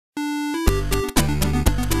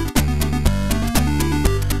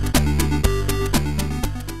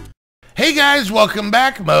Hey guys, welcome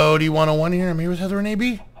back. Modi 101 here. I'm here with Heather and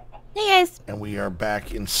AB. Hey guys. And we are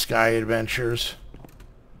back in Sky Adventures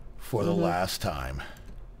for the last time.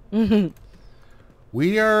 We're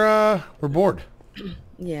bored.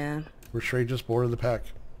 Yeah. We're straight just bored of the pack.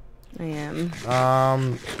 I am.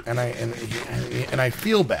 And I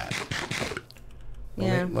feel bad.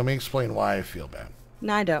 Let me explain why I feel bad.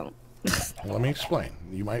 No, I don't. Let me explain.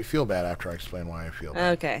 You might feel bad after I explain why I feel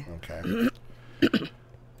bad. Okay. Okay.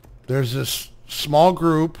 There's this small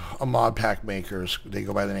group of mod pack makers. They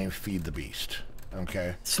go by the name Feed the Beast.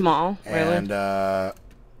 Okay. Small, really? And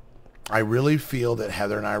I really feel that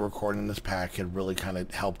Heather and I recording this pack had really kind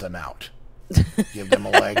of helped them out. Give them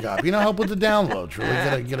a leg up. You know, help with the downloads.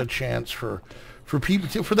 Really get a chance for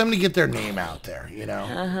people for them to get their name out there. You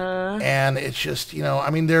know. And it's just, you know,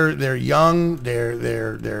 I mean, they're young.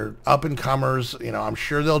 They're up and comers. You know, I'm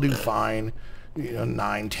sure they'll do fine. You know,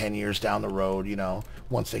 9-10 years down the road. You know,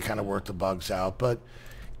 once they kind of work the bugs out. But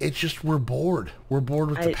it's just we're bored. We're bored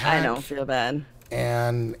with the pack. I don't feel bad.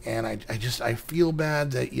 And I feel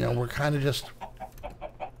bad that, you know, we're kind of just.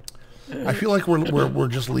 I feel like we're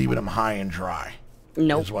just leaving them high and dry.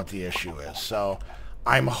 Nope. Is what the issue is. So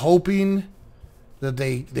I'm hoping that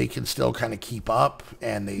they can still kind of keep up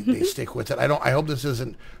and they stick with it. I hope this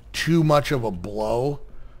isn't too much of a blow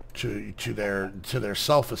to their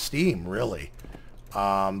self-esteem, really.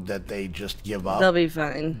 That they just give up. They'll be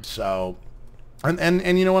fine. So,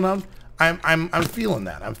 and you know what, I'm feeling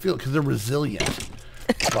that. I'm feeling because they're resilient.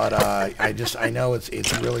 But I know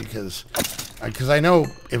it's really because I know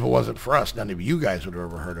if it wasn't for us, none of you guys would have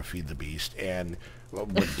ever heard of Feed the Beast, and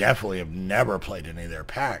would definitely have never played any of their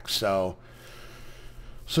packs. So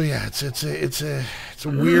yeah, it's a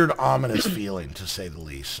weird, ominous feeling to say the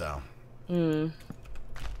least. So.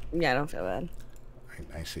 Yeah, I don't feel bad.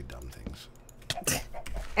 I say dumb things.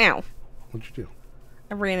 Ow. What'd you do?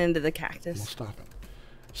 I ran into the cactus. Well, stop it.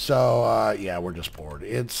 So yeah, we're just bored.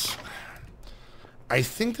 I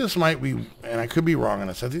think this might be, and I could be wrong on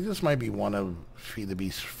this, I think this might be one of Feed the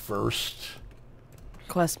Beast's first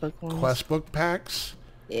quest book ones. Quest book packs.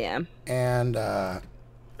 Yeah. And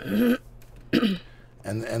and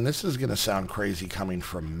this is gonna sound crazy coming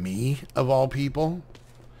from me of all people.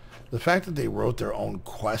 The fact that they wrote their own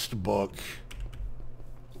quest book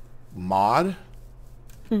mod,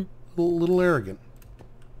 a little arrogant.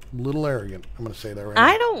 Little arrogant. I'm going to say that right now.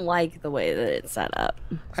 I don't like the way that it's set up.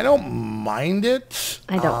 I don't mind it.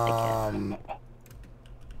 I don't like it.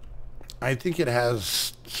 I think it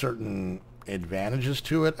has certain advantages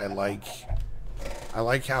to it. I like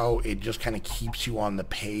how it just kind of keeps you on the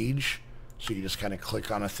page. So you just kind of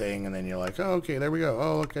click on a thing and then you're like, oh, okay, there we go.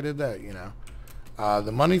 Oh, look, I did that, you know.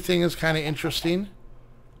 The money thing is kind of interesting.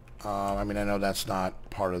 I mean, I know that's not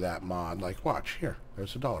part of that mod. Like, watch, here,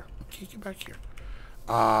 there's $1. Okay, get back here.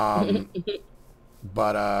 But,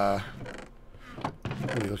 what are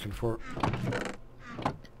you looking for?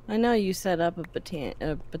 I know you set up a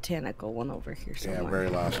botanical one over here somewhere. Yeah, very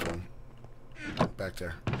last one. Back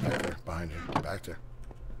there, behind you, back there.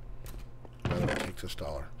 Better take this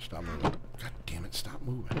 $1. Stop moving. God damn it, stop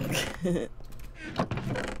moving.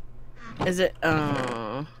 Is it,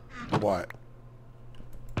 What?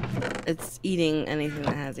 It's eating anything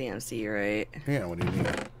that has EMC, right? Yeah, what do you mean?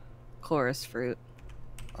 Chorus fruit.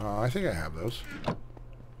 I think I have those.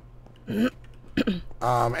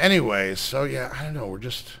 Anyways, so yeah, I don't know.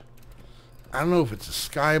 I don't know if it's a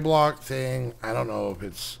skyblock thing. I don't know if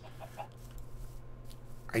it's.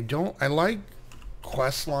 I like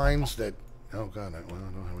quest lines that. Oh god, I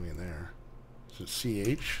don't have any in there. Is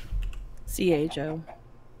it CH? CHO.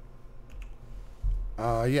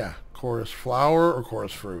 Yeah, chorus flower or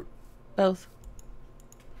chorus fruit. Both.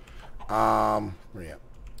 Yeah.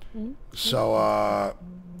 So, I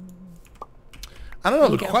don't know,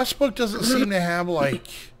 the quest book doesn't seem to have, like,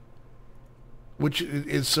 which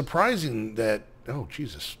is surprising that, oh,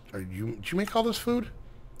 Jesus, did you make all this food?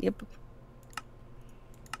 Yep.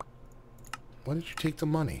 Why did you take the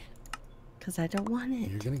money? Because I don't want it.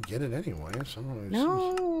 You're going to get it anyway, so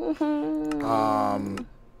No.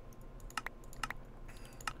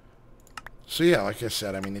 So, yeah, like I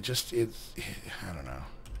said, I mean, I don't know.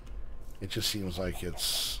 It just seems like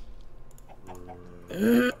it's...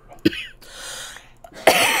 I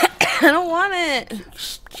don't want it.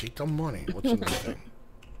 Just take the money. What's in this thing?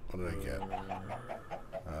 What did I get?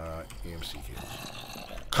 EMC key.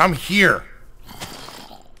 Come here.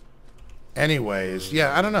 Anyways,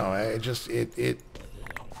 yeah, I don't know. It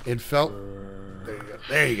felt. There you go.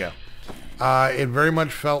 There you go. It very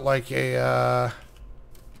much felt like a.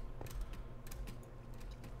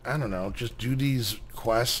 I don't know. Just do these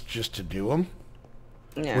quests just to do them.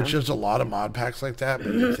 Yeah. Which there's a lot of mod packs like that,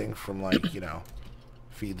 but you think from like, you know,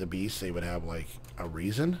 Feed the Beast, they would have like a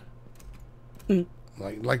reason.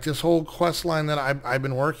 Like this whole quest line that I've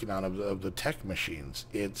been working on of the tech machines.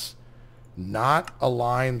 It's not a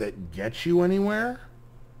line that gets you anywhere,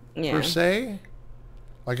 per se.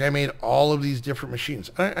 Like I made all of these different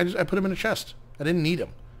machines. I put them in a chest. I didn't need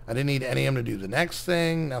them. I didn't need any of them to do the next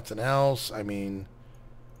thing. Nothing else. I mean,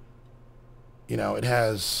 you know, it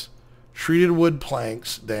has treated wood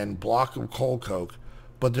planks, then block of coal coke,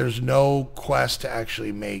 but there's no quest to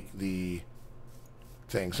actually make the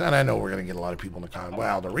things. And I know we're going to get a lot of people in the comment,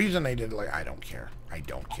 well, the reason they did it, like, I don't care. I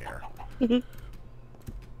don't care.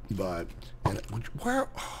 But,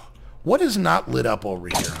 what is not lit up over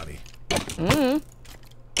here, honey?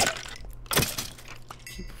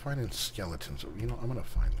 Keep finding skeletons. You know, I'm going to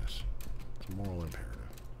find this. It's a moral imperative.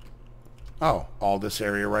 Oh, all this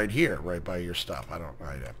area right here, right by your stuff. I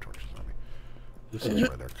have torches on me. This is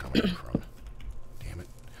where they're coming from. Damn it,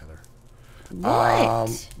 Heather.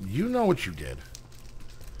 What? You know what you did.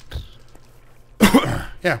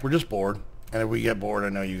 Yeah, we're just bored. And if we get bored, I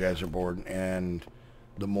know you guys are bored. And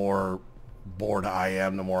the more bored I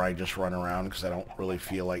am, the more I just run around because I don't really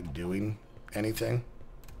feel like doing anything.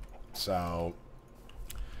 So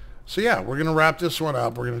yeah, we're going to wrap this one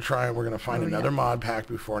up. We're going to find another mod pack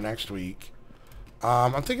before next week.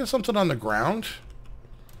 I'm thinking something on the ground.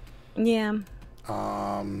 Yeah.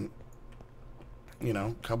 You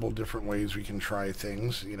know, a couple different ways we can try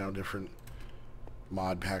things, you know, different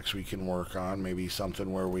mod packs we can work on. Maybe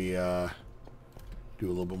something where we do a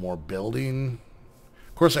little bit more building.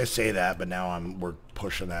 Of course I say that, but now we're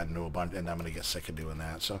pushing that into a bunch, and I'm going to get sick of doing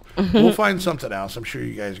that. So we'll find something else. I'm sure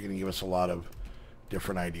you guys are going to give us a lot of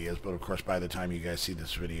different ideas, but of course by the time you guys see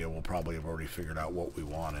this video, we'll probably have already figured out what we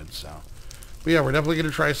wanted. So, but yeah, we're definitely going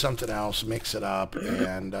to try something else, mix it up,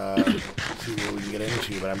 and see what we can get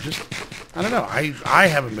into. But I don't know. I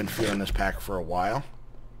haven't been feeling this pack for a while.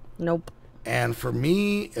 Nope. And for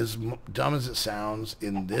me, as dumb as it sounds,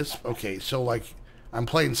 in this, okay, so like I'm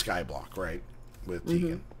playing Skyblock, right, with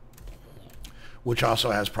Tegan, which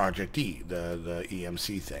also has Project E, the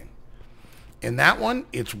EMC thing. In that one,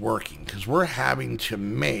 it's working because we're having to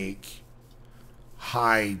make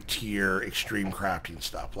high-tier extreme crafting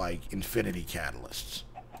stuff like infinity catalysts,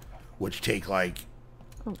 which take like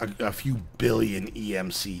a few billion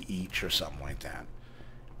EMC each or something like that.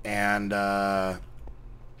 And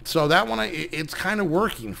so that one, it's kind of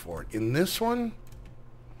working for it. In this one,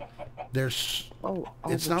 it's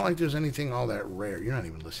not like there's anything all that rare. You're not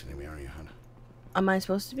even listening to me, are you, hon? Am I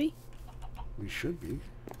supposed to be? We should be.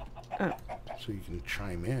 Oh. So you can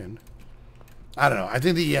chime in. I don't know. I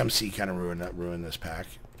think the EMC kind of ruined this pack.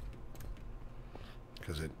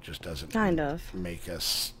 Because it just doesn't make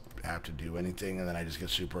us have to do anything. And then I just get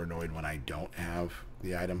super annoyed when I don't have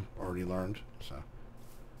the item already learned. So,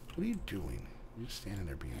 what are you doing? You're just standing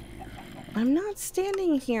there being weird. I'm not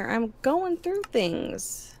standing here. I'm going through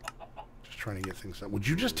things. Just trying to get things done. Would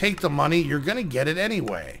you just take the money? You're going to get it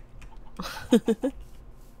anyway.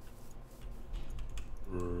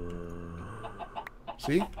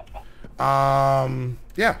 See? Yeah,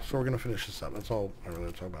 so we're going to finish this up. That's all I really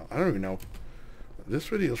want to talk about. I don't even know. This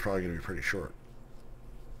video is probably going to be pretty short.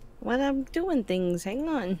 What? I'm doing things. Hang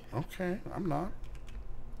on. Okay, I'm not.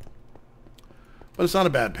 But it's not a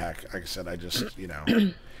bad pack. Like I said, I just, you know.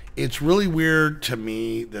 It's really weird to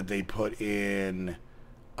me that they put in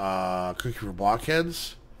Cookie for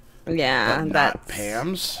Blockheads. Yeah, but not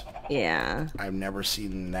Pam's. Yeah. I've never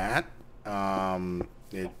seen that.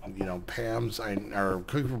 You know, Pam's or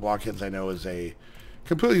Cookie for Blockheads I know is a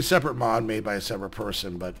completely separate mod made by a separate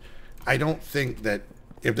person, but I don't think that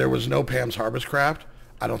if there was no Pam's Harvest Craft,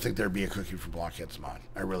 I don't think there'd be a Cookie for Blockheads mod.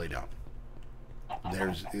 I really don't.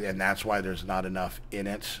 And that's why there's not enough in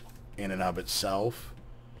it, in and of itself.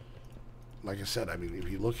 Like I said, I mean, if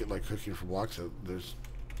you look at like Cooking for Blockheads, let's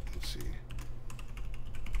see.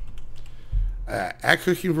 At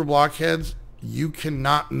Cooking for Blockheads, you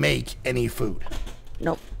cannot make any food.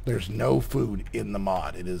 Nope. There's no food in the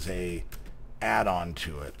mod. It is a add-on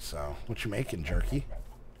to it. So, what you making, jerky?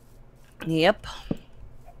 Yep.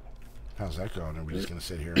 How's that going? Are we just gonna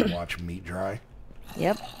sit here and watch meat dry?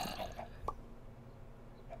 Yep.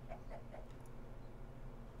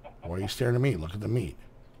 Why are you staring at me? Look at the meat.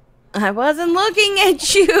 I wasn't looking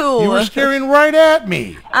at you. You were staring right at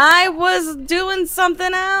me. I was doing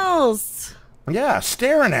something else. Yeah,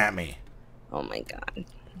 staring at me. Oh my god.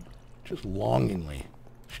 Just longingly.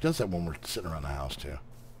 She does that when we're sitting around the house too.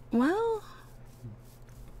 Well,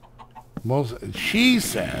 she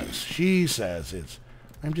says it's,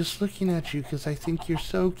 I'm just looking at you because I think you're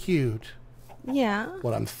so cute. Yeah.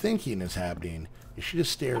 What I'm thinking is happening is she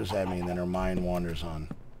just stares at me and then her mind wanders on,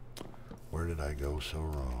 where did I go so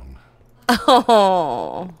wrong?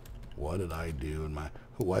 Oh. What did I do in my...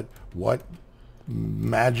 What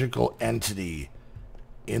magical entity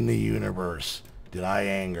in the universe did I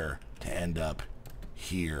anger to end up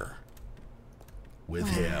here with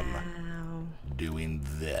him doing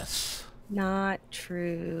this? Not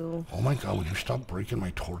true. Oh my God, would you stop breaking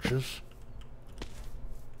my torches?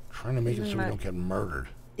 Trying to make it so we don't get murdered.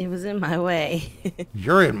 It was in my way.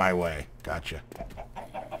 You're in my way. Gotcha.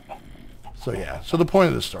 So yeah, so the point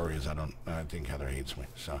of the story is I think Heather hates me,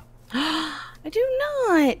 so. I do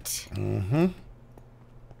not. Mm-hmm.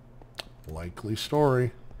 Likely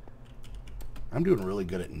story. I'm doing really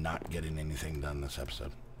good at not getting anything done this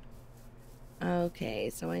episode. Okay,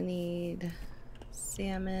 so I need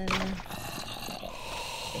salmon,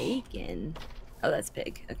 bacon. Oh, that's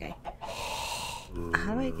big. Okay.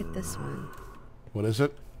 How do I get this one? What is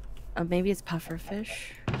it? Maybe it's puffer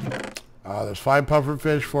fish. There's 5 puffer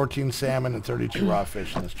fish, 14 salmon, and 32 raw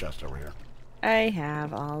fish in this chest over here. I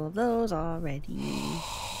have all of those already.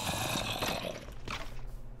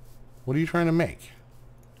 What are you trying to make?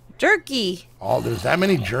 Jerky. Oh, there's that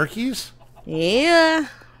many jerkies? Yeah.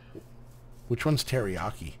 Which one's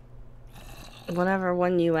teriyaki? Whatever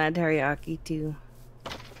one you add teriyaki to.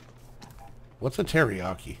 What's a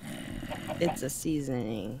teriyaki? It's a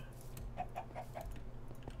seasoning.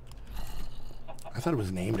 I thought it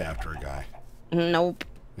was named after a guy. Nope.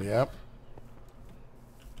 Yep.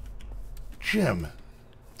 Jim,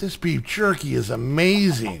 this beef jerky is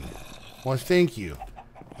amazing. Well, thank you.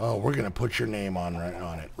 Oh, we're going to put your name on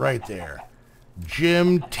it right there.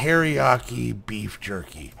 Jim Teriyaki Beef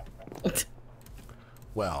Jerky.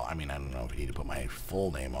 Well, I mean, I don't know if you need to put my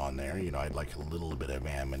full name on there. You know, I'd like a little bit of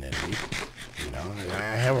anonymity. You know, I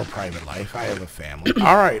have a private life. I have a family.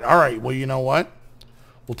 All right. Well, you know what?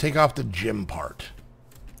 We'll take off the Jim part.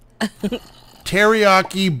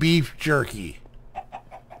 Teriyaki Beef Jerky.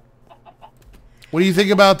 What do you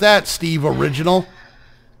think about that, Steve Original?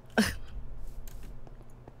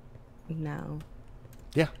 No.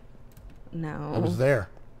 Yeah. No. I was there.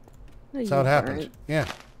 No, That's how it happened.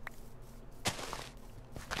 Yeah.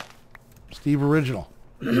 Steve Original.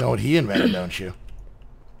 You know what he invented, don't you?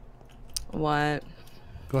 What?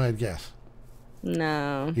 Go ahead, guess.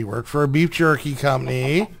 No. He worked for a beef jerky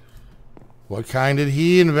company. What kind did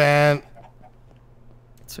he invent?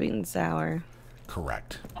 Sweet and sour.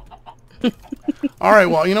 Correct. All right,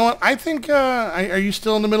 well, you know what? I think, are you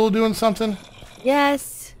still in the middle of doing something?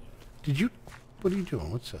 Yes. What are you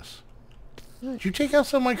doing? What's this? Did you take out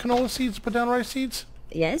some of my canola seeds to put down rice seeds?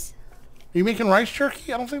 Yes. Are you making rice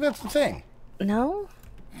jerky? I don't think that's the thing. No.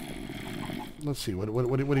 Let's see. What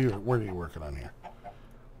are you working on here?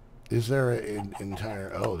 Is there an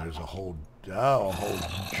entire? Oh, there's a whole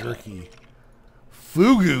jerky,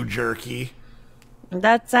 fugu jerky.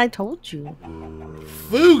 I told you.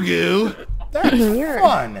 Fugu. That's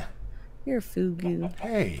fun. You're fugu.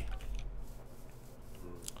 Hey.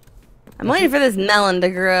 I'm waiting for this melon to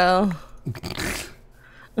grow.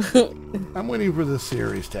 I'm waiting for this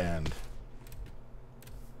series to end.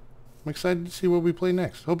 I'm excited to see what we play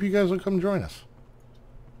next. Hope you guys will come join us.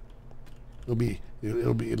 It'll be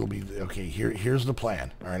okay. Here's the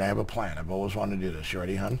plan. All right, I have a plan. I've always wanted to do this. You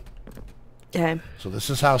ready, hon? Okay. So this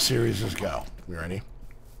is how series go. You ready?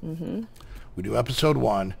 Mm-hmm. We do episode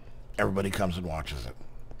 1. Everybody comes and watches it.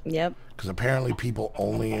 Yep. Because apparently people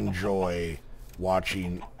only enjoy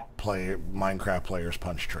watching Minecraft players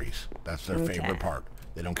punch trees. That's their favorite part.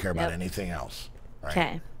 They don't care about anything else. Right?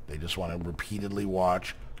 Okay. They just want to repeatedly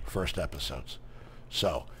watch first episodes.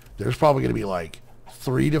 So there's probably going to be like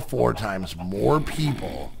 3 to 4 times more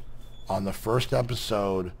people on the first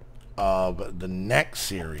episode of the next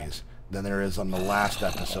series than there is on the last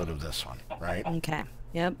episode of this one, right? Okay.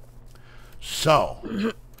 Yep.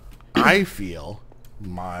 So I feel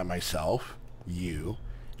myself, you,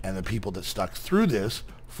 and the people that stuck through this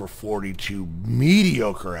for 42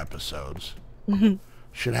 mediocre episodes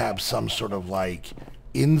should have some sort of like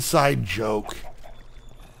inside joke,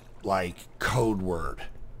 like code word.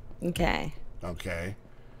 Okay. Okay.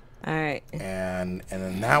 All right. And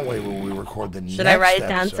in that way, when we record the next Should I write it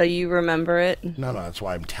down episode, so you remember it? No, that's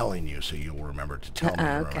why I'm telling you, so you'll remember to tell me to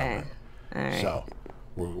remember it. All right. So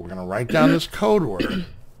we're going to write down this code word.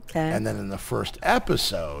 Okay. And then in the first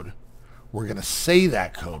episode, we're going to say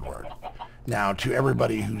that code word. Now, to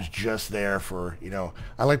everybody who's just there for,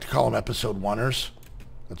 I like to call them episode oneers.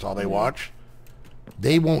 That's all they watch.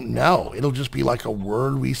 They won't know. It'll just be like a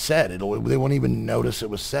word we said. They won't even notice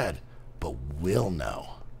it was said. But we'll know.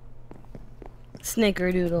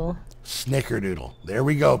 Snickerdoodle. Snickerdoodle. There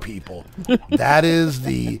we go, people. That is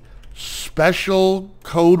the special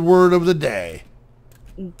code word of the day.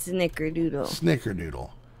 Snickerdoodle.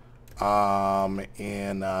 Snickerdoodle.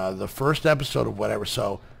 In the first episode of whatever.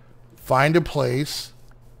 So find a place,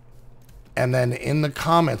 and then in the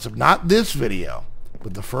comments of not this video,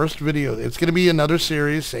 but the first video, it's going to be another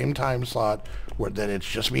series, same time slot, where that it's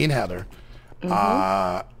just me and Heather.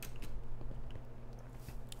 And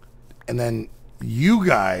then you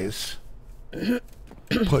guys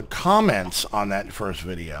put comments on that first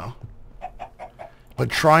video, but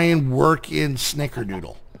try and work in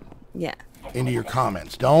Snickerdoodle. Yeah. Into your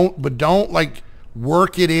comments. Don't like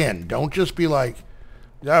work it in. Don't just be like,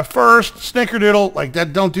 first Snickerdoodle, like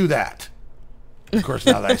that. Don't do that. Of course,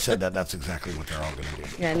 now that I said that, that's exactly what they're all going to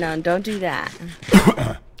do. Yeah, no, don't do that.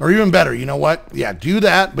 Or even better, you know what? Yeah, do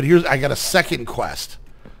that. But I got a second quest.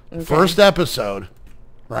 Okay. First episode,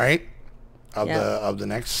 right? Of the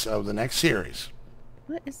next series.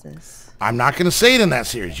 What is this? I'm not going to say it in that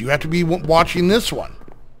series. You have to be watching this one.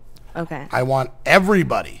 Okay. I want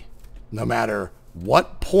everybody, no matter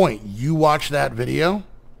what point you watch that video,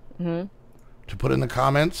 to put in the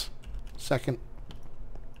comments, second.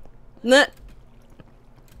 Nah.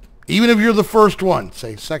 Even if you're the first one,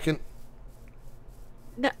 say second.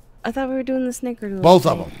 No, I thought we were doing the Snickerdoodle. Both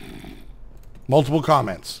of them. Multiple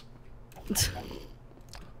comments.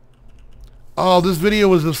 Oh, this video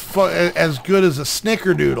was as good as a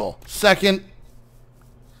Snickerdoodle. Second.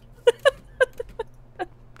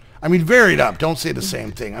 I mean, vary it up. Don't say the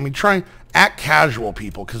same thing. I mean, act casual,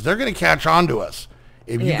 people, because they're going to catch on to us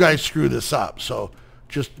if you guys screw this up. So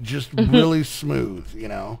just really smooth, you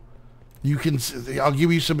know. I'll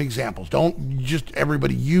give you some examples. Don't just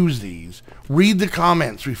everybody use these. Read the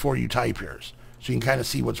comments before you type yours, so you can kind of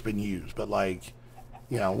see what's been used. But like,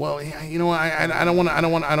 you know, well, you know, I don't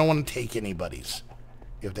want to take anybody's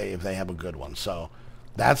if they have a good one. So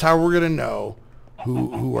that's how we're gonna know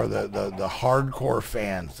who are the hardcore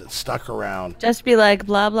fans that stuck around. Just be like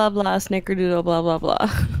blah blah blah Snickerdoodle blah blah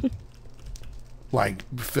blah. Like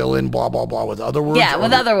fill in blah blah blah with other words. Yeah,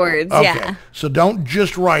 with other words. Okay. Yeah. So don't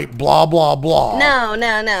just write blah blah blah. No.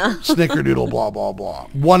 Snickerdoodle blah blah blah.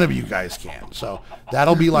 One of you guys can. So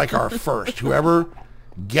that'll be like our first. Whoever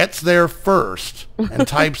gets there first and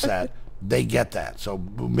types that, they get that. So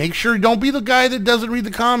make sure don't be the guy that doesn't read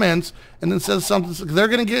the comments and then says something. They're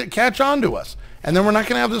gonna catch on to us, and then we're not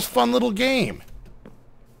gonna have this fun little game.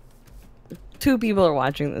 2 people are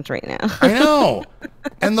watching this right now. I know.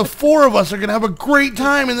 And the 4 of us are going to have a great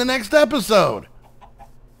time in the next episode.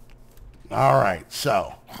 All right.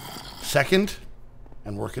 So, second,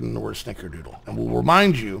 and working in the word Snickerdoodle. And we'll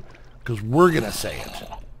remind you, because we're going to say it.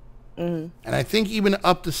 And I think even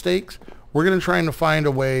up the stakes, we're going to try and find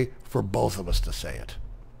a way for both of us to say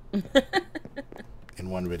it.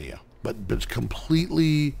 In one video. But it's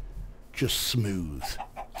completely just smooth.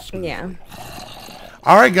 Yeah.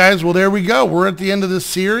 All right, guys. Well, there we go. We're at the end of this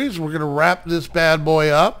series. We're going to wrap this bad boy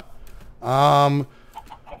up. All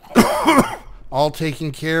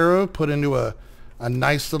taken care of, put into a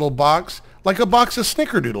nice little box, like a box of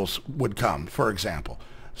Snickerdoodles would come, for example.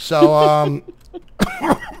 So,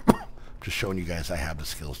 just showing you guys I have the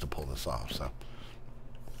skills to pull this off. So,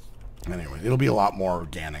 anyway, it'll be a lot more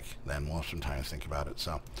organic than we'll have some time to think about it.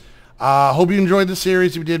 So, hope you enjoyed the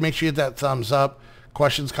series. If you did, make sure you hit that thumbs up.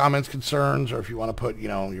 Questions, comments, concerns, or if you want to put, you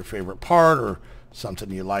know, your favorite part or something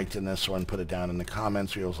you liked in this one, put it down in the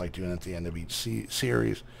comments. We always like doing it at the end of each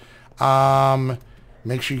series.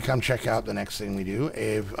 Make sure you come check out the next thing we do.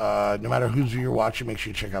 If no matter who's you're watching, make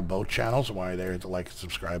sure you check out both channels. And while you're there, hit the like and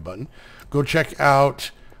subscribe button. Go check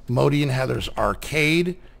out Modi and Heather's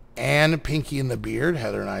Arcade and Pinky and the Beard,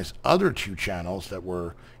 Heather and I's other 2 channels that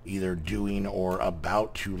we're either doing or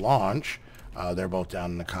about to launch. They're both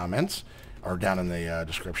down in the comments. Or down in the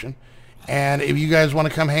description. And if you guys want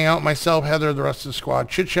to come hang out with myself, Heather, the rest of the squad,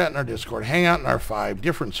 chit-chat in our Discord, hang out in our 5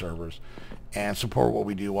 different servers, and support what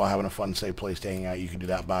we do while having a fun, safe place to hang out, you can do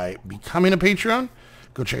that by becoming a Patreon.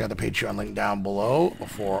 Go check out the Patreon link down below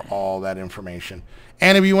for all that information.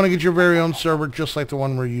 And if you want to get your very own server, just like the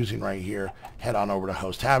one we're using right here, head on over to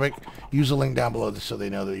Host Havoc. Use the link down below so they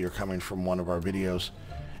know that you're coming from one of our videos.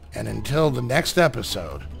 And until the next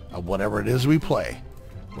episode of whatever it is we play,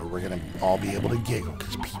 where we're going to all be able to giggle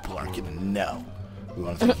because people aren't going to know. We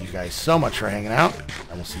want to thank you guys so much for hanging out,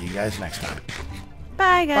 and we'll see you guys next time.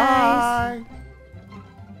 Bye, guys. Bye.